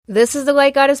This is the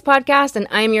Light Goddess Podcast, and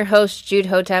I'm your host, Jude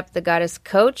Hotep, the Goddess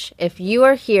Coach. If you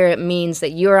are here, it means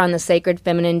that you are on the sacred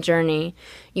feminine journey.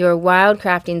 You are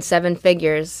wildcrafting 7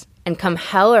 figures, and come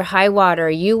hell or high water,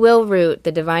 you will root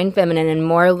the divine feminine and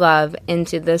more love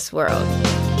into this world.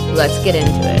 Let's get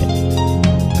into it.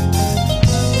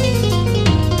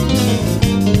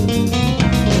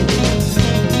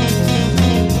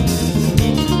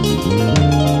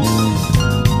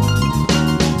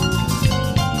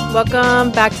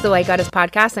 Welcome back to the Light Goddess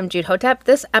Podcast. I'm Jude Hotep.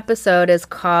 This episode is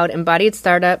called Embodied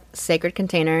Startup Sacred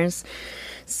Containers.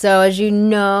 So as you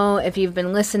know, if you've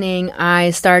been listening,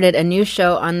 I started a new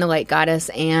show on the Light Goddess,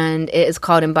 and it is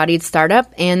called Embodied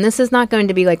Startup. And this is not going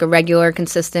to be like a regular,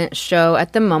 consistent show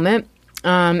at the moment.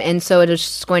 And so it is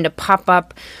just going to pop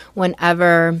up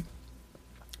whenever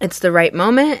it's the right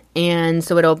moment, and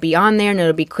so it'll be on there, and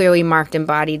it'll be clearly marked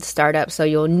Embodied Startup, so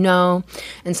you'll know.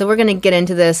 And so we're going to get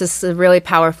into this. This is a really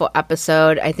powerful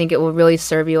episode. I think it will really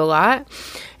serve you a lot.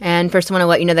 And first, I want to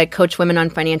let you know that I coach women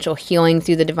on financial healing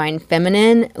through the divine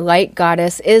feminine. Light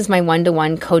Goddess is my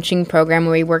one-to-one coaching program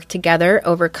where we work together,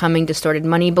 overcoming distorted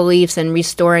money beliefs and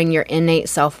restoring your innate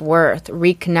self-worth,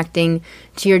 reconnecting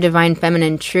to your divine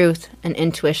feminine truth and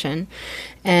intuition.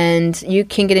 And you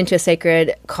can get into a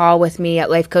sacred call with me at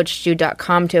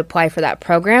lifecoachjude.com to apply for that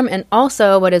program. And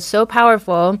also, what is so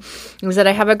powerful is that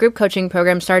I have a group coaching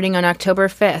program starting on October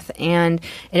 5th. And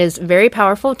it is very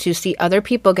powerful to see other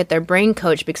people get their brain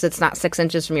coached because it's not 6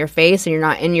 inches from your face and you're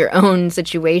not in your own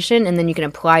situation. And then you can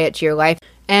apply it to your life.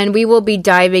 And we will be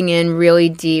diving in really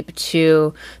deep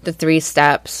to the 3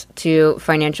 steps to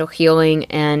financial healing,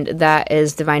 and that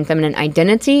is divine feminine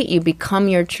identity. You become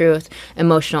your truth,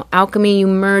 emotional alchemy, you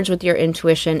merge with your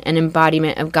intuition, and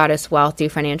embodiment of goddess wealth through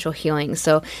financial healing.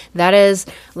 So that is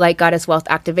Light Goddess Wealth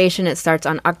Activation. It starts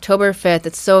on October 5th.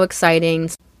 It's so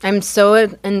exciting. I'm so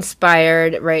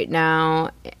inspired right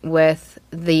now with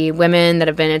the women that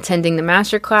have been attending the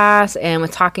masterclass and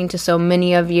with talking to so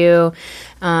many of you.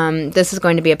 This is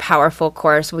going to be a powerful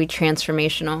course. It will be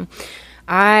transformational.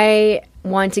 I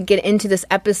want to get into this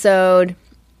episode.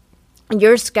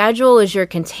 Your schedule is your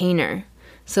container.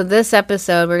 So this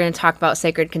episode, we're going to talk about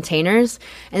sacred containers.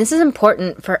 And this is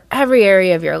important for every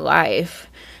area of your life.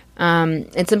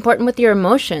 It's important with your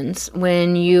emotions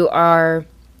when you are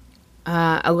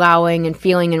allowing and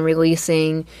feeling and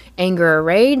releasing anger or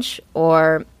rage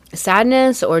or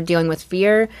sadness or dealing with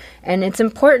fear. And it's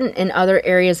important in other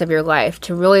areas of your life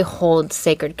to really hold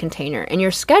sacred container. And your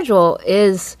schedule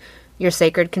is your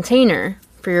sacred container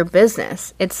for your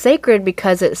business. It's sacred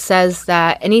because it says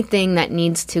that anything that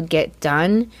needs to get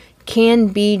done can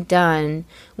be done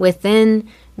within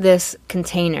this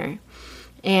container.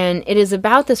 And it is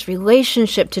about this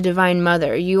relationship to Divine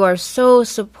Mother. You are so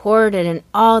supported in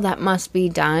all that must be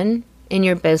done in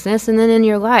your business and then in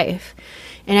your life.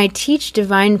 And I teach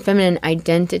divine feminine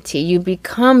identity. You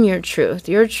become your truth.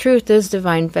 Your truth is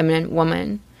divine feminine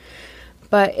woman.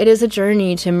 But it is a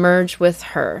journey to merge with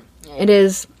her. It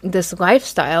is this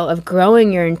lifestyle of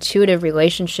growing your intuitive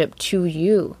relationship to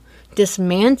you,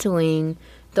 dismantling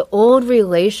the old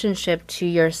relationship to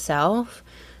yourself,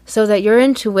 so that your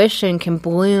intuition can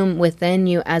bloom within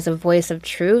you as a voice of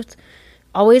truth,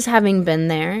 always having been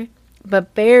there,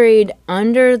 but buried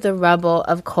under the rubble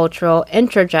of cultural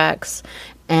interjects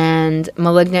and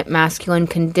malignant masculine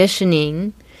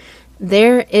conditioning.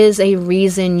 There is a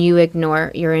reason you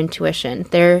ignore your intuition.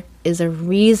 There is a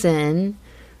reason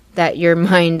that your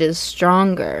mind is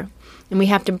stronger. And we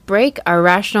have to break our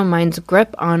rational mind's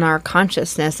grip on our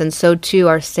consciousness, and so too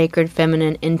our sacred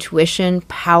feminine intuition,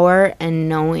 power, and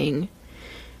knowing.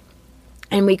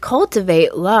 And we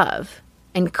cultivate love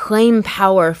and claim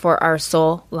power for our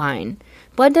soul line.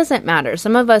 Blood doesn't matter.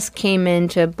 Some of us came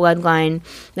into a bloodline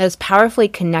that is powerfully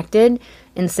connected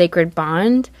in sacred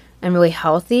bond and really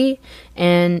healthy,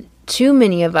 and too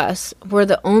many of us were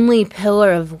the only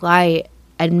pillar of light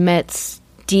amidst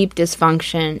deep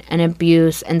dysfunction and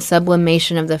abuse and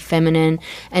sublimation of the feminine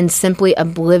and simply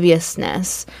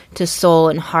obliviousness to soul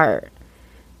and heart.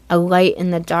 A light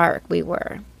in the dark we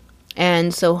were.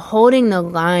 And so holding the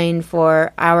line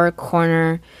for our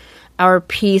corner, our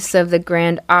piece of the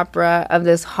grand opera of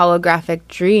this holographic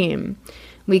dream,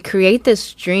 we create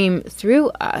this dream through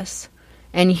us.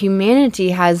 And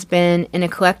humanity has been in a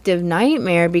collective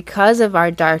nightmare because of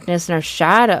our darkness and our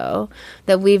shadow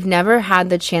that we've never had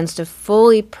the chance to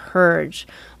fully purge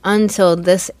until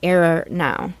this era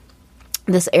now,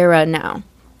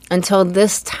 until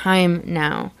this time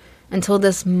now, until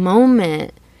this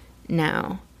moment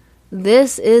now.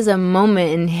 This is a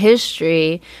moment in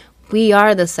history. We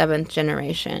are the 7th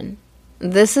generation.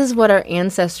 This is what our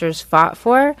ancestors fought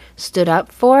for, stood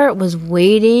up for, was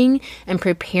waiting and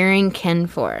preparing kin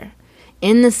for.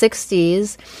 In the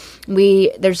 60s,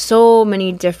 there's so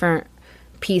many different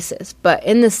pieces, but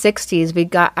in the 60s, we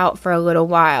got out for a little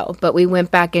while, but we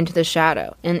went back into the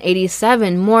shadow. In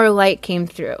 87, more light came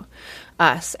through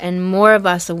us, and more of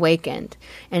us awakened,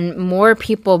 and more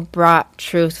people brought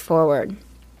truth forward,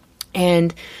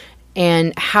 and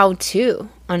how to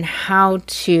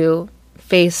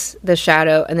face the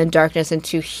shadow and the darkness, and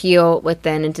to heal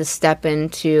within, and to step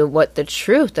into what the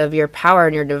truth of your power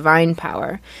and your divine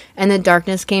power. And the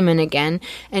darkness came in again.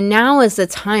 And now is the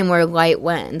time where light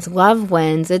wins, love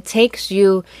wins. It takes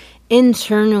you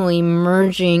internally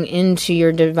merging into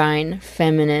your divine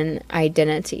feminine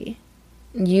identity.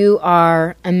 You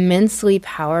are immensely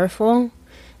powerful,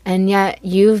 and yet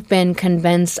you've been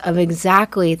convinced of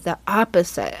exactly the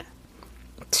opposite.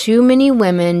 Too many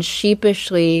women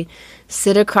sheepishly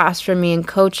sit across from me in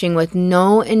coaching with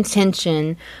no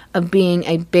intention of being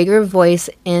a bigger voice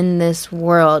in this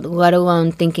world, let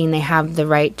alone thinking they have the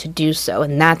right to do so.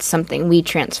 And that's something we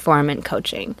transform in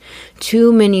coaching.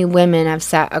 Too many women have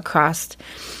sat across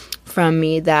from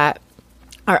me that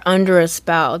are under a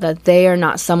spell, that they are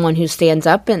not someone who stands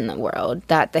up in the world,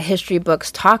 that the history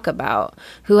books talk about,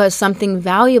 who has something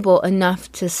valuable enough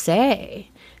to say.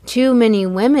 Too many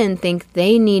women think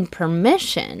they need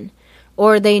permission,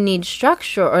 or they need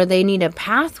structure, or they need a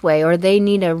pathway, or they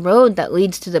need a road that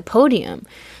leads to the podium.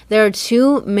 There are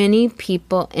too many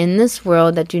people in this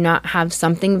world that do not have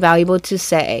something valuable to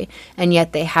say, and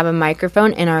yet they have a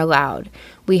microphone and are loud.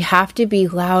 We have to be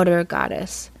louder,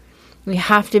 goddess. We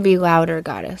have to be louder,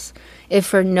 goddess. If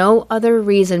for no other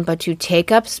reason but to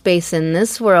take up space in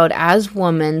this world as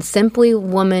woman, simply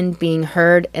woman being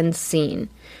heard and seen.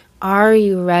 Are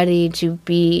you ready to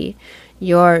be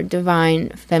your divine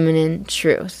feminine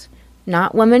truth?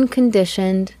 Not woman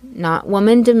conditioned, not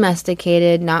woman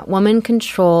domesticated, not woman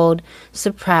controlled,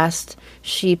 suppressed,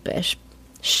 sheepish,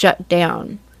 shut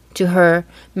down to her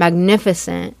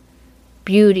magnificent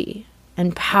beauty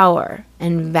and power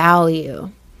and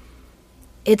value.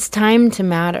 It's time to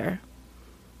matter.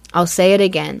 I'll say it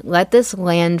again. Let this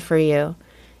land for you.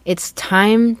 It's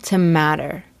time to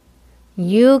matter.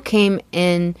 You came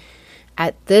in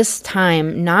at this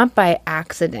time, not by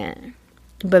accident,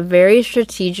 but very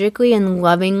strategically and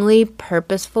lovingly,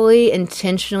 purposefully,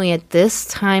 intentionally at this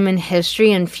time in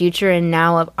history and future and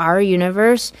now of our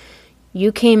universe.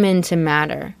 You came in to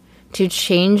matter, to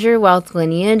change your wealth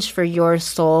lineage for your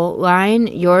soul line.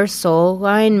 Your soul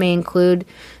line may include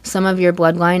some of your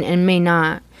bloodline and may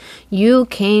not. You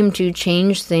came to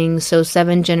change things so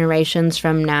 7 generations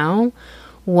from now,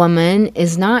 woman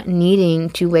is not needing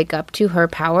to wake up to her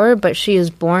power, but she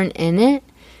is born in it.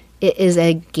 It is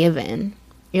a given.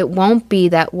 It won't be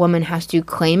that woman has to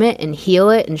claim it and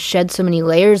heal it and shed so many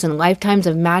layers and lifetimes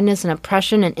of madness and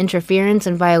oppression and interference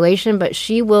and violation, but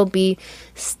she will be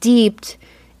steeped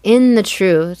in the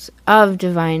truth of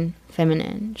divine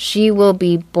feminine. She will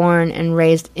be born and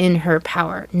raised in her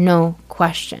power, no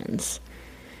questions.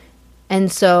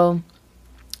 And so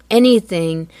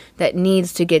anything that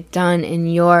needs to get done in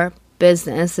your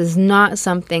business is not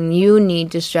something you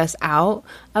need to stress out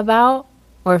about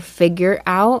or figure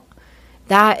out.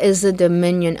 That is the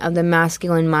dominion of the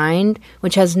masculine mind,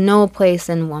 which has no place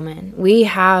in woman. We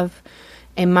have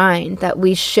a mind that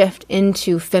we shift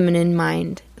into feminine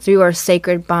mind through our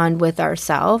sacred bond with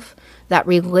ourself, that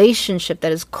relationship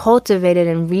that is cultivated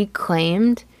and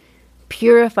reclaimed,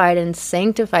 purified and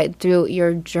sanctified through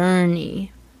your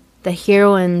journey. The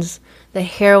heroine's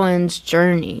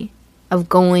journey of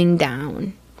going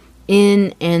down,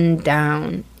 in and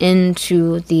down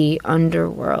into the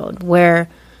underworld, where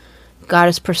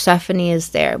Goddess Persephone is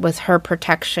there with her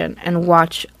protection and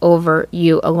watch over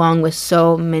you, along with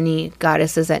so many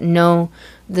goddesses that know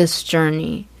this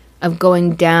journey of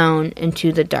going down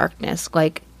into the darkness,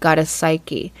 like Goddess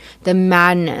Psyche, the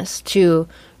madness to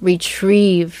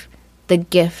retrieve the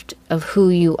gift of who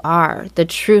you are, the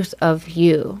truth of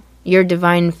you, your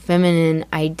divine feminine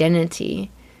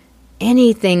identity.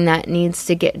 Anything that needs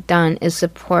to get done is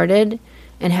supported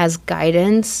and has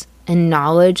guidance and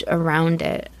knowledge around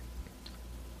it.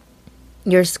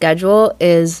 Your schedule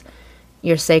is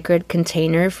your sacred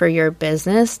container for your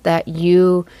business, that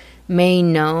you may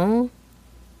know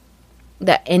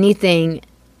that anything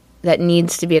that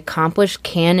needs to be accomplished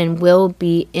can and will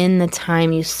be in the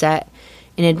time you set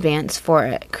in advance for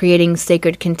it. Creating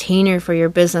sacred container for your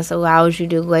business allows you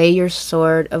to lay your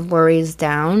sword of worries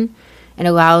down. It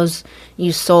allows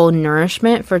you soul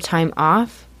nourishment for time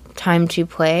off, time to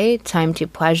play, time to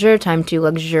pleasure, time to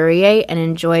luxuriate and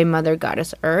enjoy Mother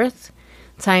Goddess Earth.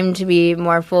 time to be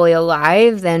more fully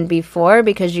alive than before,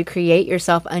 because you create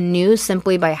yourself anew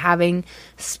simply by having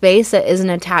space that isn't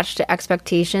attached to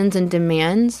expectations and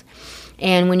demands.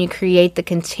 And when you create the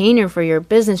container for your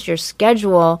business, your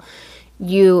schedule,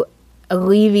 you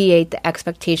alleviate the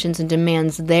expectations and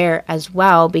demands there as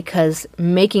well, because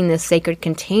making this sacred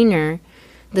container,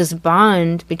 this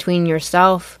bond between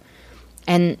yourself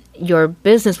and your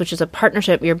business, which is a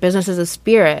partnership, your business is a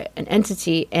spirit, an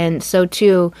entity, and so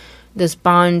too this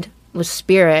bond with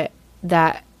spirit,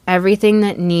 that everything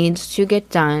that needs to get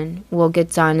done will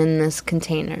get done in this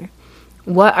container.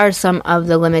 What are some of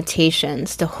the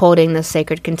limitations to holding the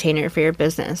sacred container for your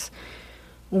business?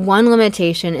 One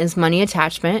limitation is money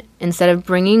attachment, instead of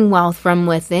bringing wealth from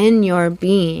within your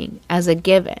being as a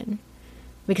given,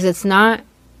 because it's not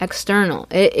external.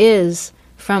 It is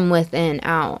from within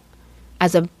out,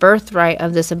 as a birthright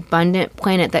of this abundant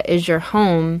planet that is your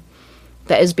home,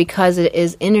 that is because it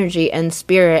is energy and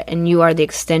spirit, and you are the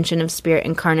extension of spirit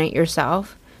incarnate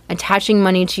yourself. Attaching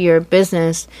money to your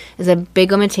business is a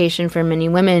big limitation for many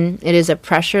women. It is a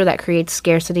pressure that creates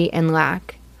scarcity and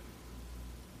lack.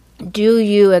 Do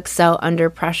you excel under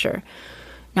pressure?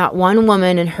 Not one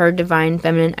woman in her divine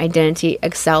feminine identity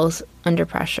excels under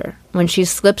pressure. When she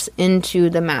slips into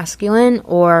the masculine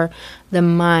or the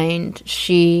mind,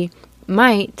 she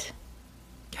might,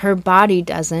 her body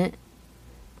doesn't,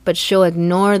 but she'll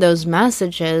ignore those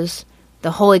messages,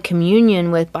 the Holy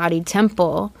Communion with Body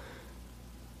Temple.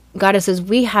 Goddess says,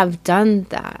 we have done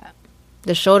that.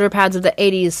 The shoulder pads of the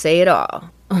 80s say it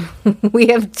all. We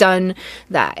have done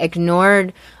that,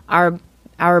 ignored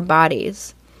our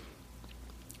bodies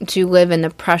to live in the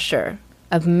pressure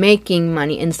of making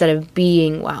money instead of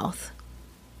being wealth.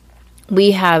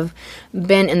 We have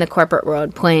been in the corporate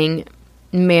world playing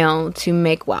male to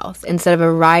make wealth instead of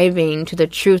arriving to the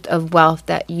truth of wealth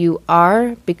that you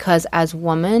are, because as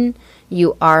woman,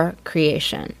 you are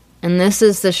creation. And this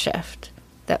is the shift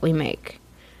that we make.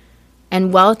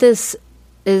 And wealth is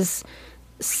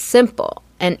simple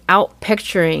and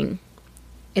outpicturing.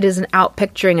 It is an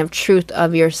outpicturing of truth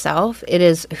of yourself. It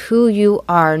is who you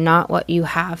are, not what you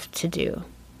have to do.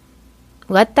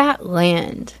 Let that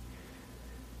land.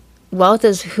 Wealth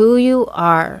is who you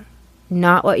are,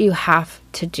 not what you have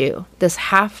to do. This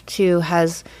have to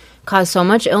has caused so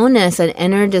much illness and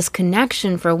inner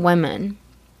disconnection for women.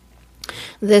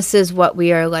 This is what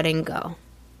we are letting go.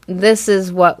 This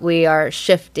is what we are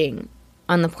shifting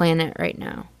on the planet right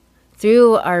now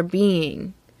through our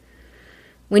being.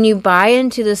 When you buy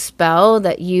into the spell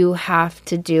that you have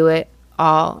to do it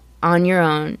all on your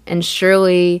own, and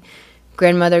surely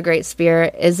Grandmother Great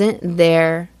Spirit isn't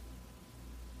there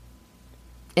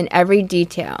in every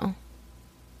detail,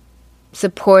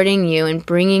 supporting you and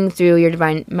bringing through your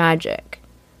divine magic,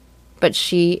 but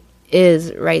she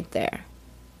is right there.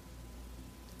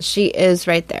 She is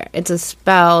right there. It's a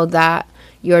spell that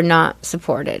you're not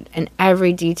supported in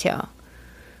every detail,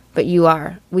 but you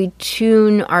are. We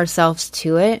tune ourselves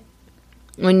to it.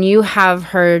 When you have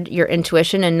heard your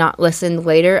intuition and not listened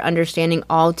later, understanding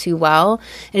all too well,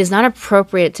 it is not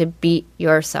appropriate to beat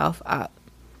yourself up.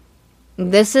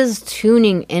 This is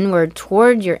tuning inward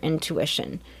toward your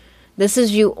intuition. This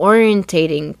is you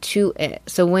orientating to it.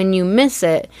 So when you miss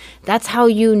it, that's how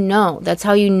you know. That's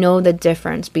how you know the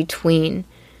difference between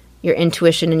your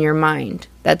intuition and your mind.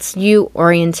 That's you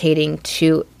orientating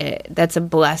to it. That's a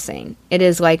blessing. It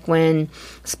is like when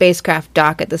spacecraft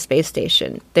dock at the space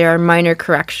station. There are minor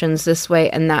corrections this way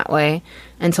and that way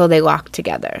until they lock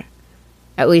together.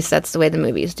 At least that's the way the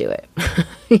movies do it.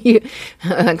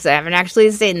 Because I haven't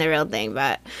actually seen the real thing,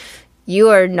 but you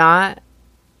are not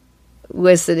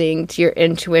listening to your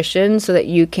intuition so that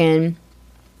you can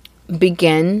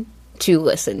begin to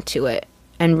listen to it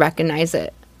and recognize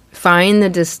it. Find the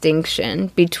distinction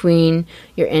between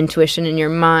your intuition and your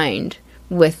mind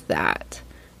with that.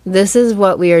 This is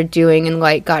what we are doing in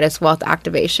Light Goddess Wealth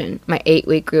Activation, my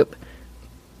 8-week group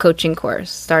coaching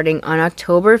course, starting on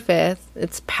October 5th.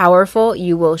 It's powerful.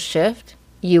 You will shift.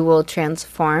 You will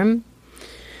transform.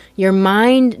 Your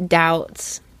mind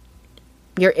doubts.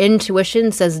 Your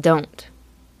intuition says don't.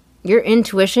 Your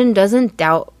intuition doesn't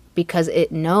doubt because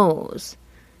it knows.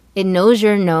 It knows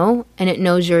your no and it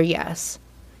knows your yes.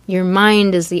 Your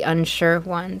mind is the unsure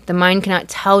one. The mind cannot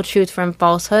tell truth from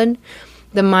falsehood.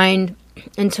 The mind,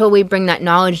 until we bring that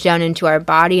knowledge down into our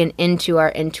body and into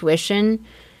our intuition,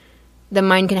 the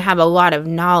mind can have a lot of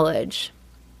knowledge.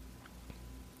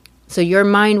 So your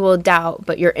mind will doubt,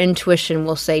 but your intuition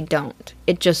will say don't.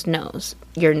 It just knows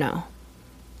your no.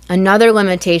 Another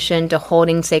limitation to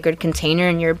holding sacred container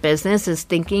in your business is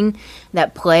thinking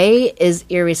that play is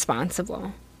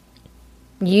irresponsible.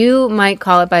 You might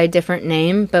call it by a different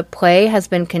name, but play has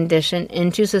been conditioned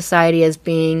into society as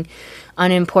being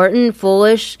unimportant,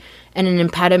 foolish, and an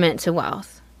impediment to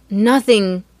wealth.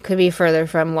 Nothing could be further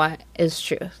from what is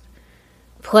truth.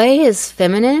 Play is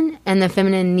feminine, and the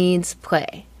feminine needs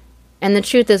play. And the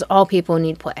truth is all people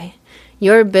need play.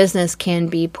 Your business can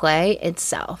be play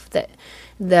itself.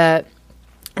 That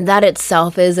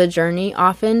itself is a journey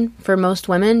often for most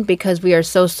women, because we are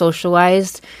so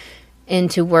socialized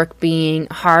into work being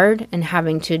hard and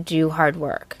having to do hard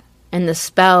work. And the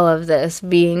spell of this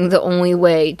being the only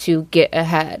way to get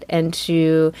ahead, and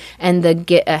the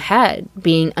get ahead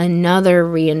being another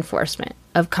reinforcement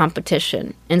of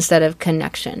competition instead of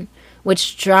connection,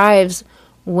 which drives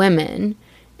women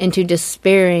into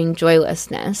despairing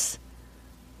joylessness,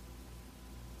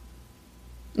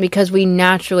 because we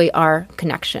naturally are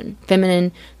connection.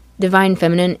 Feminine, divine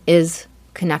feminine is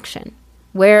connection.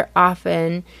 Where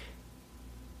often,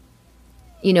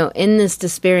 in this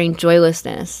despairing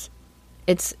joylessness,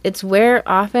 it's where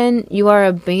often you are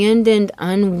abandoned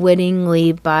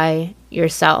unwittingly by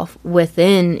yourself,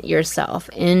 within yourself,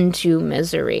 into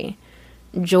misery.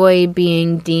 Joy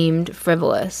being deemed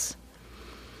frivolous.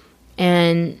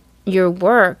 And your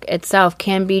work itself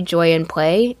can be joy and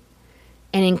play,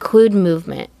 and include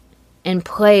movement and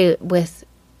play with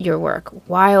your work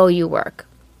while you work.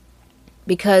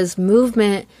 Because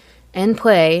movement and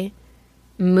play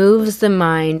moves the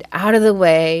mind out of the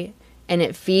way, and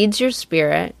it feeds your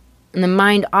spirit. And the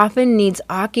mind often needs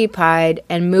occupied,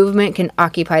 and movement can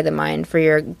occupy the mind for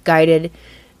your guided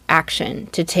action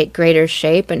to take greater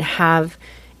shape and have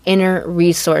inner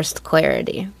resourced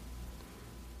clarity.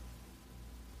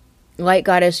 Light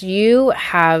Goddess, you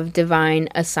have divine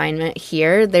assignment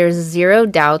here. There's zero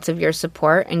doubts of your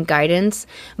support and guidance,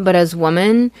 but as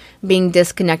woman, being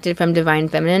disconnected from divine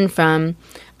feminine, from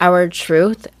our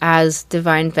truth as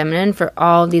divine feminine for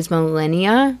all these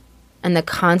millennia, and the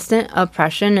constant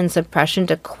oppression and suppression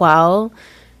to quell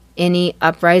any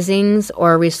uprisings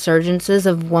or resurgences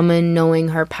of woman knowing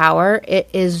her power, it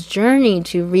is journey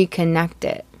to reconnect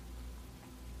it.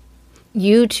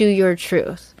 You to your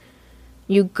truth.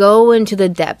 You go into the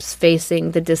depths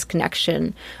facing the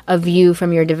disconnection of you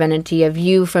from your divinity, of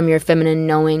you from your feminine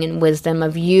knowing and wisdom,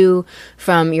 of you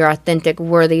from your authentic,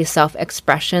 worthy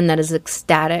self-expression that is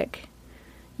ecstatic.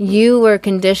 You were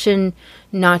conditioned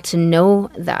not to know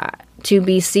that, to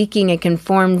be seeking a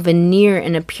conformed veneer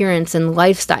in appearance and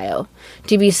lifestyle,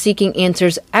 to be seeking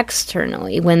answers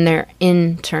externally when they're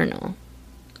internal,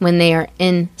 when they are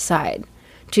inside.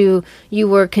 You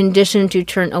were conditioned to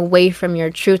turn away from your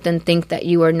truth and think that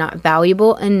you are not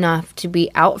valuable enough to be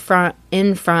out front,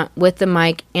 in front, with the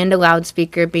mic and a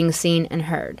loudspeaker being seen and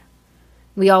heard.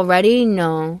 We already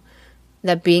know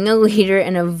that being a leader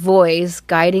and a voice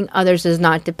guiding others does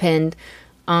not depend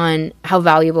on how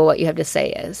valuable what you have to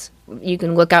say is. You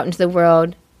can look out into the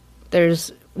world.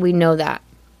 We know that.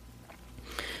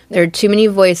 There are too many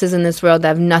voices in this world that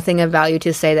have nothing of value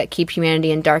to say, that keep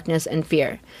humanity in darkness and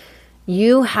fear.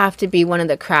 You have to be one of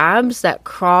the crabs that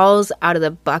crawls out of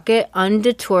the bucket,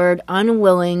 undetoured,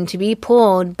 unwilling to be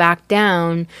pulled back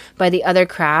down by the other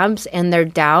crabs and their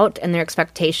doubt and their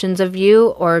expectations of you,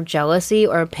 or jealousy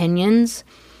or opinions.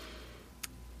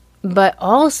 But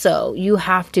also, you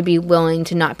have to be willing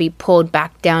to not be pulled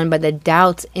back down by the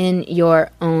doubts in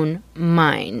your own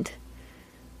mind.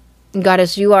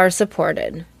 Goddess, you are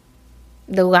supported.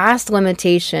 The last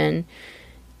limitation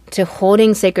to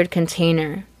holding sacred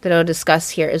container that I'll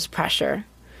discuss here is pressure.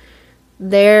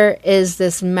 There is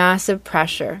this massive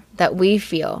pressure that we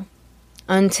feel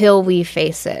until we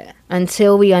face it,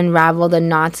 until we unravel the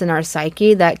knots in our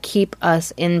psyche that keep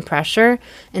us in pressure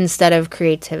instead of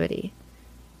creativity.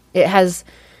 It has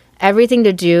everything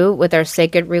to do with our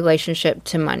sacred relationship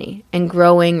to money and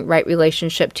growing right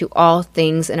relationship to all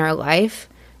things in our life,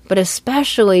 but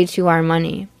especially to our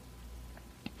money.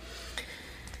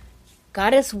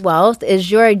 Goddess Wealth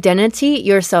is your identity,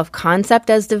 your self-concept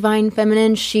as divine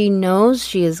feminine. She knows,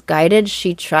 she is guided,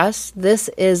 she trusts. This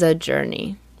is a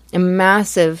journey. A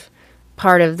massive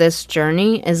part of this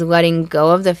journey is letting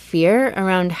go of the fear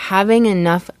around having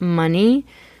enough money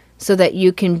so that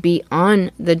you can be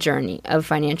on the journey of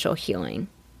financial healing.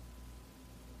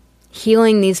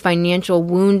 Healing these financial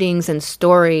woundings and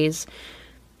stories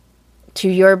to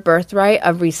your birthright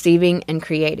of receiving and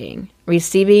creating.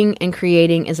 Receiving and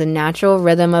creating is a natural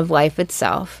rhythm of life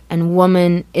itself, and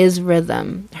woman is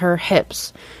rhythm. Her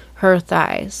hips, her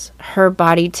thighs, her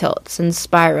body tilts and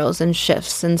spirals and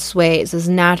shifts and sways as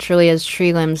naturally as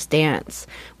tree limbs dance.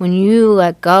 When you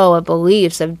let go of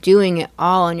beliefs of doing it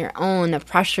all on your own, the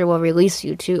pressure will release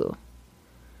you too.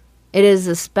 It is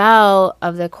the spell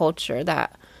of the culture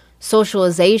that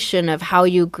socialization of how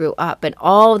you grew up and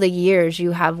all the years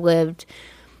you have lived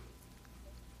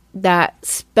that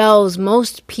spells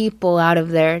most people out of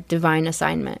their divine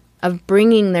assignment of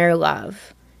bringing their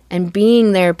love and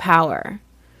being their power.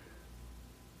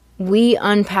 We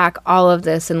unpack all of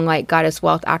this in Light Goddess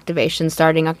Wealth Activation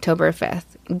starting October 5th.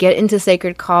 Get into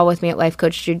Sacred Call with me at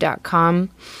lifecoachjude.com.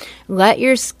 Let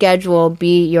your schedule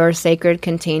be your sacred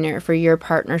container for your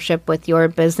partnership with your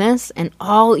business and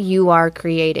all you are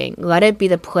creating. Let it be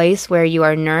the place where you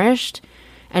are nourished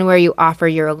and where you offer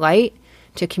your light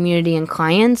to community and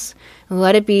clients.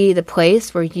 Let it be the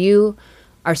place where you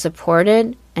are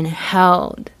supported and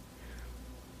held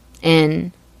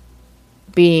in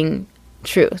being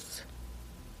truth,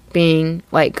 being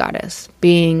light goddess,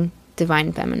 being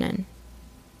divine feminine.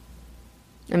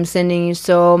 I'm sending you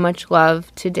so much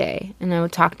love today, and I will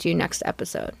talk to you next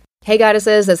episode. Hey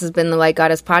goddesses, this has been the Light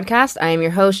Goddess Podcast. I am your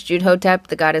host, Jude Hotep,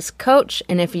 the Goddess Coach,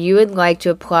 and if you would like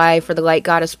to apply for the Light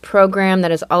Goddess program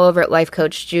that is all over at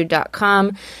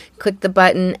lifecoachjude.com, click the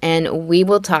button and we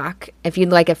will talk. If you'd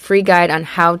like a free guide on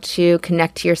how to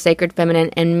connect to your sacred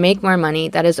feminine and make more money,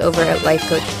 that is over at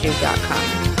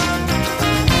lifecoachjude.com.